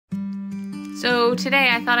So today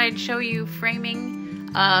I thought I'd show you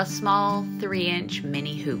framing a small 3-inch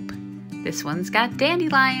mini hoop. This one's got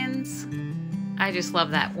dandelions. I just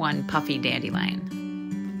love that one puffy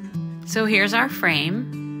dandelion. So here's our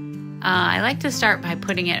frame. I like to start by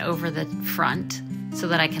putting it over the front so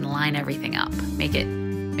that I can line everything up,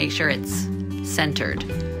 make sure it's centered.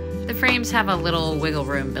 The frames have a little wiggle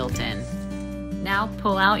room built in. Now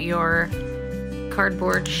pull out your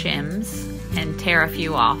cardboard shims and tear a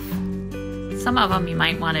few off. Some of them you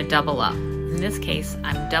might want to double up. In this case,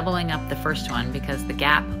 I'm doubling up the first one because the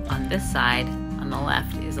gap on this side, on the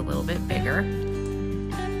left, is a little bit bigger.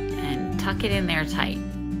 And tuck it in there tight.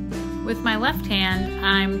 With my left hand,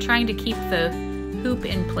 I'm trying to keep the hoop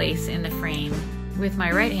in place in the frame. With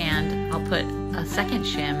my right hand, I'll put a second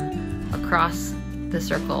shim across the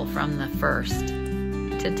circle from the first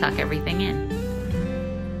to tuck everything in.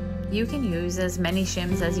 You can use as many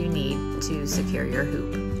shims as you need to secure your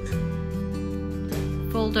hoop.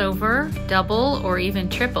 Fold over, double, or even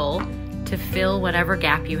triple to fill whatever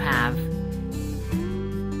gap you have.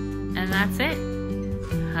 And that's it.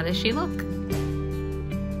 How does she look?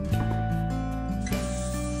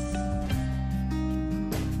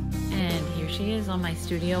 And here she is on my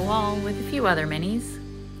studio wall with a few other minis.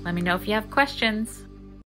 Let me know if you have questions.